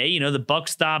of the day, the buck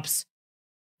stops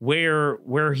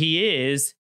where he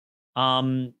is,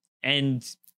 and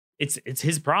it's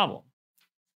his problem.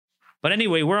 But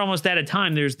anyway, we're almost out of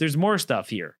time. There's more stuff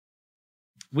here.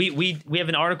 We have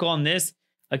an article on this,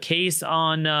 a case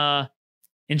on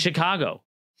in Chicago.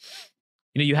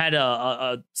 You had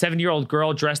a 7-year-old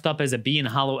girl dressed up as a bee in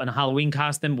a Halloween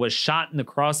costume was shot in the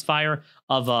crossfire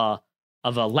of a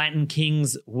Latin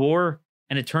Kings war,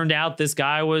 and it turned out this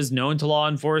guy was known to law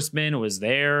enforcement, was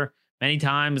there many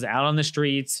times, out on the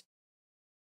streets.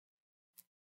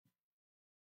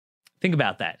 Think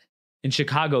about that. In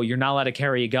Chicago, you're not allowed to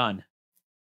carry a gun.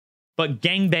 But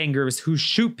gangbangers who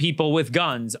shoot people with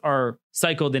guns are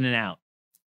cycled in and out.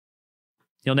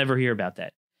 You'll never hear about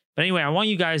that. But anyway, I want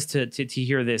you guys to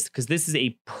hear this, because this is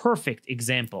a perfect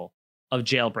example of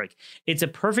jailbreak. It's a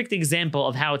perfect example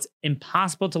of how it's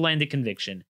impossible to land a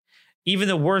conviction. Even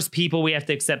the worst people, we have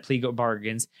to accept plea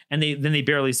bargains, and then they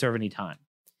barely serve any time.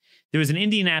 There was an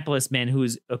Indianapolis man who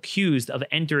was accused of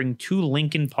entering 2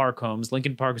 Lincoln Park homes.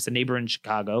 Lincoln Park is a neighbor in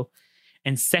Chicago,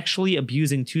 and sexually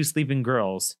abusing 2 sleeping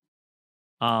girls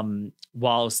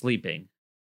while sleeping.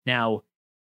 Now,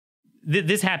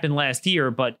 this happened last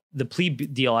year, but the plea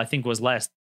deal, I think, was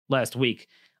last week.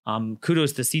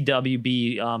 Kudos to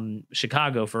CWB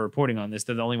Chicago for reporting on this.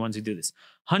 They're the only ones who do this.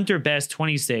 Hunter Best,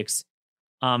 26.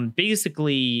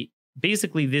 Basically,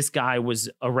 this guy was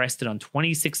arrested on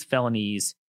 26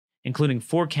 felonies, including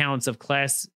 4 counts of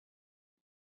class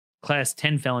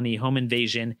 10 felony home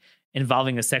invasion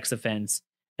involving a sex offense,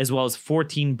 as well as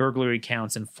 14 burglary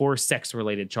counts and 4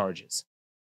 sex-related charges.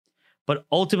 But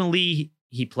ultimately,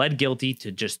 he pled guilty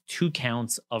to just 2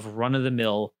 counts of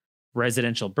run-of-the-mill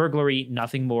residential burglary,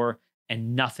 nothing more,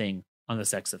 and nothing on the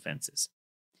sex offenses.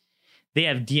 They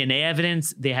have DNA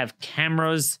evidence. They have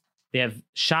cameras. They have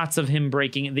shots of him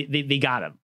breaking. They got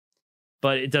him.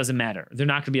 But it doesn't matter. They're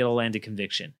not going to be able to land a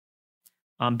conviction.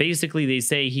 Basically, they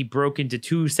say he broke into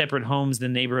 2 separate homes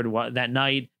in the neighborhood that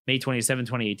night, May 27,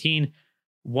 2018.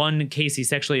 One case, he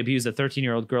sexually abused a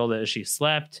 13-year-old girl as she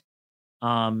slept.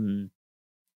 20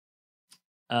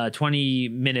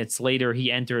 minutes later,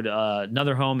 he entered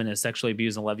another home and sexually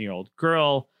abused an 11-year-old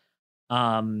girl.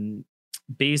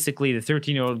 Basically, the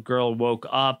 13-year-old girl woke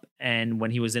up, and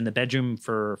when he was in the bedroom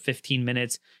for 15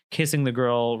 minutes, kissing the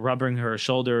girl, rubbing her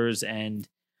shoulders, and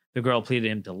the girl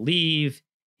pleaded him to leave.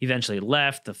 He eventually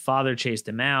left. The father chased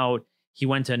him out. He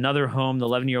went to another home. The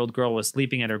 11-year-old girl was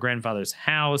sleeping at her grandfather's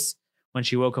house when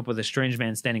she woke up with a strange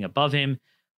man standing above him.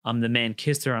 The man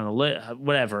kissed her on the lip,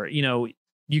 whatever. You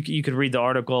could read the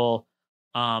article.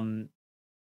 According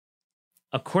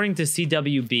to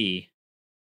CWB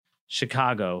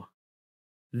Chicago,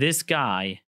 this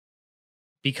guy,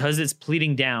 because it's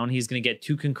pleading down, he's going to get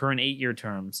 2 concurrent 8-year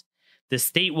terms. The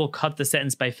state will cut the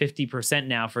sentence by 50%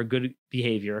 now for good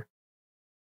behavior.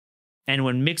 And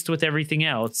when mixed with everything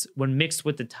else, when mixed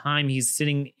with the time he's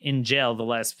sitting in jail the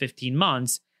last 15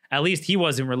 months, at least he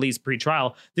wasn't released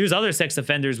pre-trial. There's other sex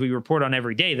offenders we report on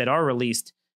every day that are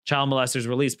released, child molesters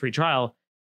released pre-trial.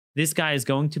 This guy is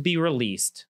going to be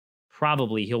released.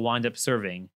 Probably he'll wind up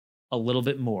serving a little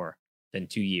bit more than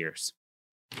 2 years.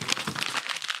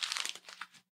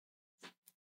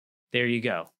 There you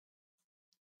go.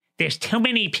 There's too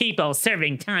many people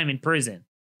serving time in prison.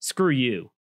 Screw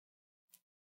you.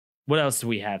 What else do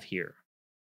we have here?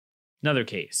 Another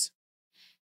case.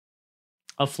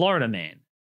 A Florida man.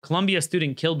 Columbia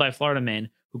student killed by Florida man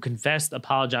who confessed,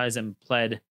 apologized, and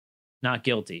pled not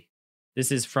guilty.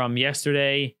 This is from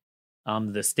yesterday,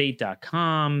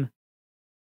 thestate.com.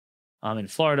 In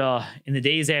Florida, in the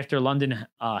days after London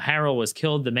Harrell was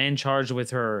killed, the man charged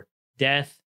with her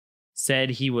death said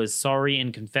he was sorry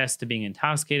and confessed to being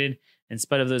intoxicated. In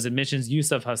spite of those admissions,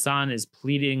 Yusuf Hassan is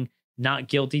pleading not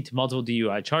guilty to multiple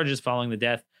DUI charges following the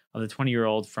death of the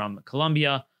 20-year-old from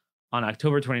Colombia. On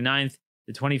October 29th,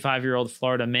 the 25-year-old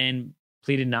Florida man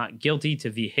pleaded not guilty to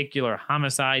vehicular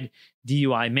homicide,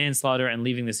 DUI manslaughter, and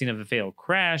leaving the scene of a fatal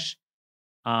crash.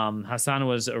 Hassan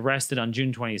was arrested on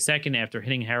June 22nd after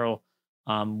hitting Harrell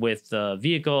with the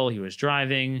vehicle he was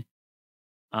driving.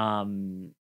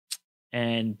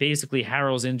 And basically,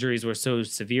 Harrell's injuries were so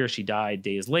severe she died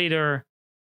days later.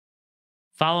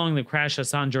 Following the crash,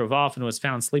 Hassan drove off and was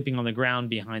found sleeping on the ground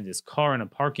behind his car in a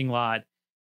parking lot.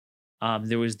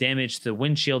 There was damage to the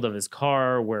windshield of his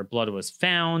car where blood was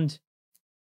found.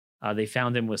 They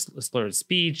found him with slurred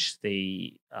speech.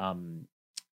 He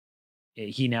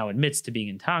now admits to being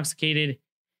intoxicated.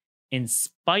 In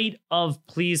spite of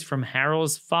pleas from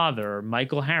Harrell's father,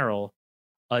 Michael Harrell,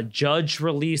 a judge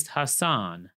released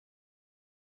Hassan.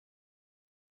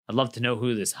 I'd love to know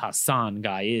who this Hassan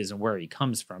guy is and where he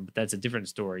comes from, but that's a different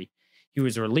story. He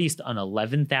was released on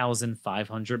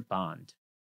 $11,500 bond.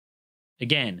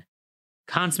 Again,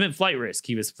 consummate flight risk.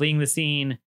 He was fleeing the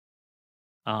scene.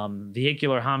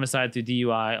 Vehicular homicide through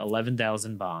DUI,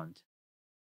 $11,000 bond.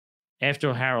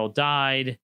 After Harrell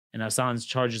died and Hassan's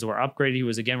charges were upgraded, he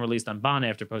was again released on bond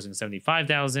after posting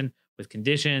 $75,000 with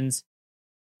conditions.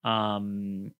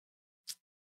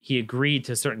 He agreed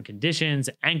to certain conditions,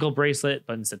 ankle bracelet,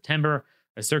 but in September,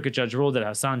 a circuit judge ruled that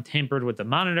Hassan tampered with the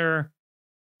monitor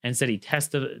and said he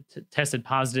tested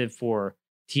positive for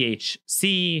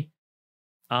THC,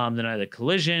 the night of the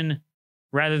collision.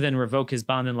 Rather than revoke his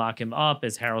bond and lock him up,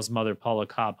 as Harrell's mother, Paula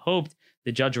Cobb, hoped,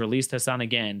 the judge released Hassan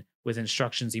again with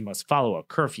instructions he must follow a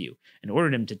curfew and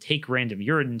ordered him to take random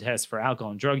urine tests for alcohol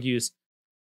and drug use,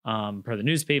 per the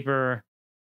newspaper.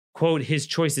 Quote, his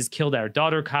choices killed our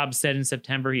daughter, Cobb said in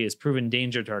September. He has proven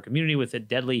danger to our community with a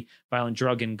deadly, violent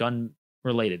drug and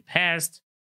gun-related past.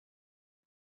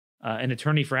 An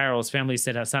attorney for Harrell's family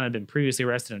said Hassan had been previously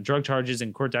arrested on drug charges,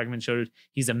 and court documents showed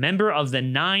he's a member of the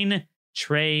 9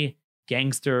 Trey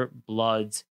Gangster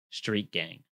Bloods street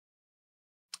gang.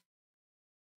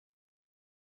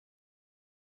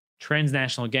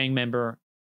 Transnational gang member,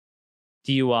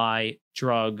 DUI,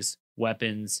 drugs,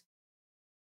 weapons,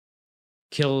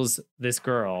 kills this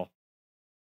girl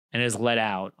and is let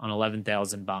out on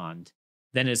 $11,000 bond,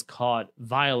 then is caught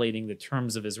violating the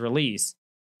terms of his release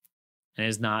and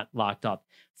is not locked up.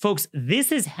 Folks,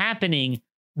 this is happening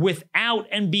without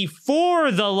and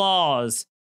before the laws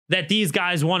that these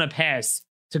guys want to pass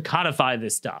to codify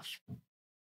this stuff.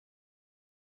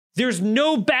 There's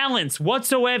no balance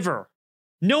whatsoever.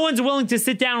 No one's willing to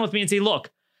sit down with me and say, look,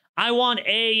 I want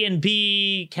A and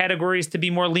B categories to be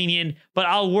more lenient, but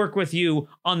I'll work with you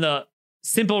on the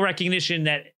simple recognition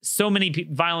that so many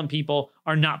violent people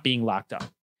are not being locked up.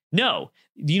 No.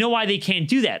 Do you know why they can't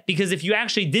do that? Because if you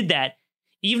actually did that,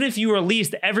 even if you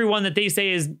released everyone that they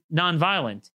say is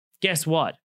nonviolent, guess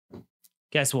what?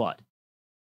 Guess what?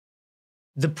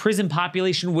 The prison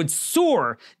population would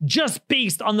soar just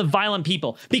based on the violent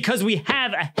people because we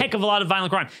have a heck of a lot of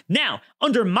violent crime. Now,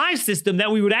 under my system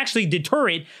that we would actually deter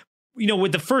it,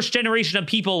 with the first generation of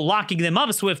people locking them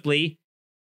up swiftly,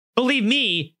 believe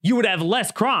me, you would have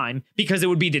less crime because it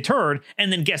would be deterred. And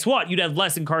then guess what? You'd have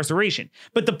less incarceration.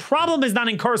 But the problem is not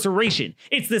incarceration.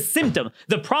 It's the symptom.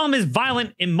 The problem is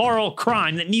violent, immoral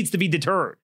crime that needs to be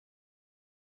deterred.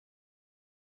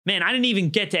 Man, I didn't even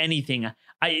get to anything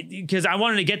because I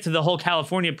wanted to get to the whole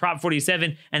California Prop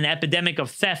 47 and the epidemic of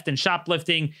theft and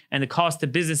shoplifting and the cost to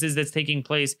businesses that's taking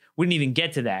place. We didn't even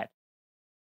get to that.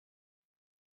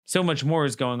 So much more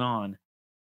is going on.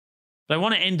 But I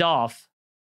want to end off.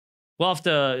 We'll have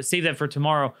to save that for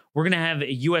tomorrow. We're going to have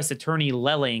a U.S. Attorney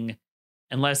Lelling,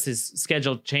 unless his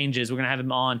schedule changes. We're going to have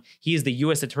him on. He is the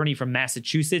U.S. Attorney from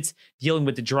Massachusetts, dealing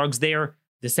with the drugs there,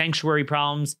 the sanctuary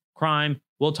problems, crime.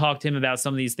 We'll talk to him about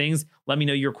some of these things. Let me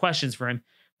know your questions for him.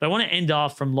 But I want to end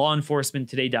off from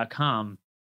lawenforcementtoday.com.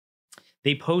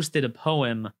 They posted a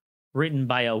poem written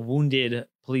by a wounded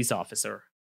police officer.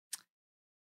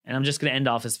 And I'm just going to end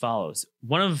off as follows.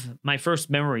 One of my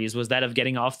first memories was that of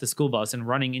getting off the school bus and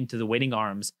running into the waiting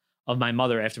arms of my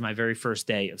mother after my very first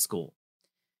day of school.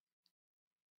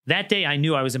 That day, I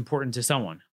knew I was important to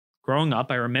someone. Growing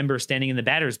up, I remember standing in the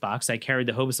batter's box. I carried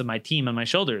the hopes of my team on my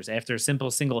shoulders after a simple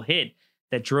single hit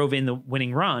that drove in the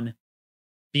winning run.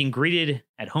 Being greeted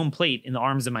at home plate in the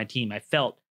arms of my team, I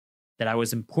felt that I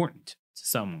was important to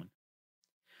someone.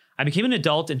 I became an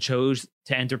adult and chose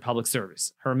to enter public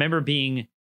service. I remember being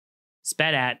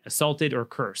spat at, assaulted, or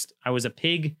cursed. I was a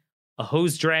pig, a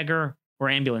hose dragger, or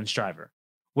ambulance driver.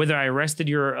 Whether I arrested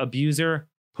your abuser,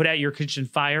 put out your kitchen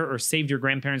fire, or saved your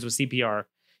grandparents with CPR,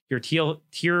 your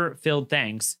tear-filled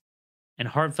thanks and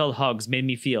heartfelt hugs made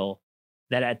me feel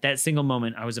that at that single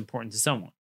moment I was important to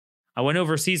someone. I went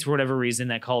overseas for whatever reason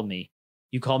that called me.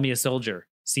 You called me a soldier,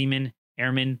 seaman,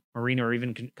 airman, marine, or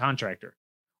even contractor.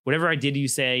 Whatever I did, you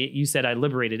said I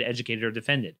liberated, educated, or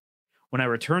defended. When I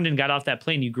returned and got off that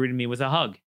plane, you greeted me with a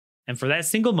hug. And for that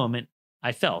single moment,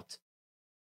 I felt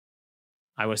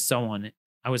I was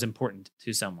important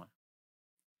to someone.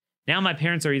 Now my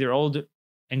parents are either old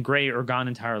and gray or gone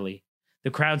entirely.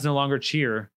 The crowds no longer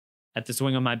cheer at the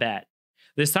swing of my bat.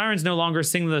 The sirens no longer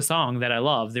sing the song that I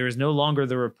love. There is no longer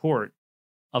the report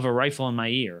of a rifle in my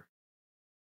ear,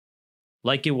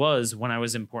 like it was when I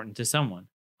was important to someone.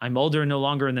 I'm older and no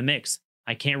longer in the mix.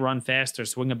 I can't run fast or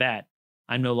swing a bat.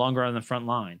 I'm no longer on the front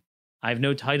line. I have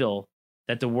no title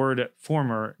that the word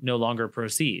former no longer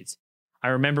proceeds. I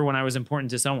remember when I was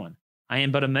important to someone. I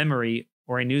am but a memory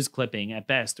or a news clipping at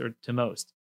best or to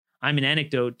most. I'm an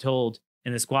anecdote told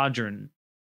in the squad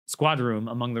room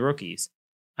among the rookies.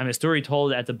 I'm a story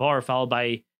told at the bar, followed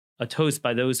by a toast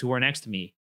by those who were next to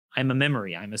me. I'm a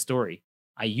memory. I'm a story.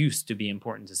 I used to be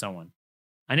important to someone.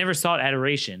 I never sought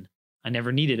adoration. I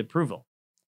never needed approval.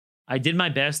 I did my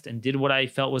best and did what I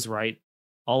felt was right.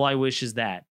 All I wish is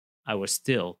that I was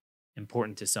still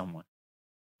important to someone.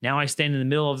 Now I stand in the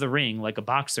middle of the ring like a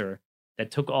boxer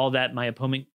that took all that my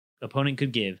opponent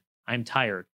could give. I'm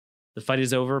tired. The fight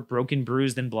is over, broken,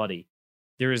 bruised, and bloody.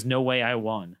 There is no way I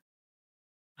won.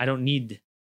 I don't need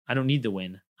the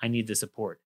win. I need the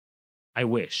support. I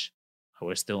wish I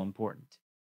was still important.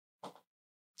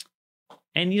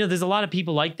 And, there's a lot of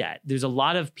people like that. There's a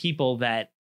lot of people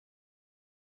that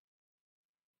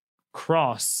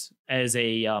cross as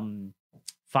a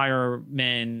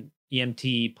fireman,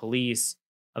 EMT, police,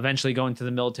 eventually go into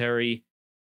the military,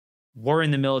 were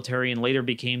in the military, and later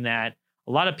became that.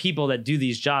 A lot of people that do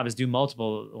these jobs do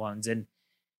multiple ones. And,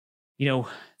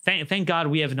 thank God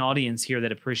we have an audience here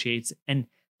that appreciates. And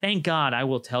thank God, I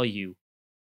will tell you,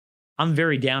 I'm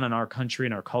very down on our country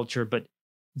and our culture, but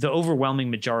the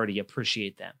overwhelming majority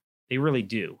appreciate them. They really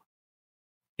do.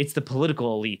 It's the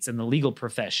political elites and the legal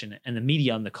profession and the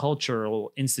media and the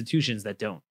cultural institutions that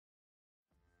don't.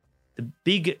 The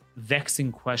big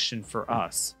vexing question for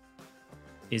us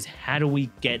is, how do we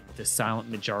get the silent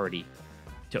majority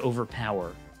to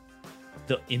overpower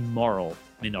the immoral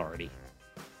minority?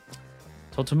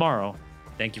 Till tomorrow,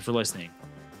 thank you for listening.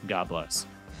 God bless.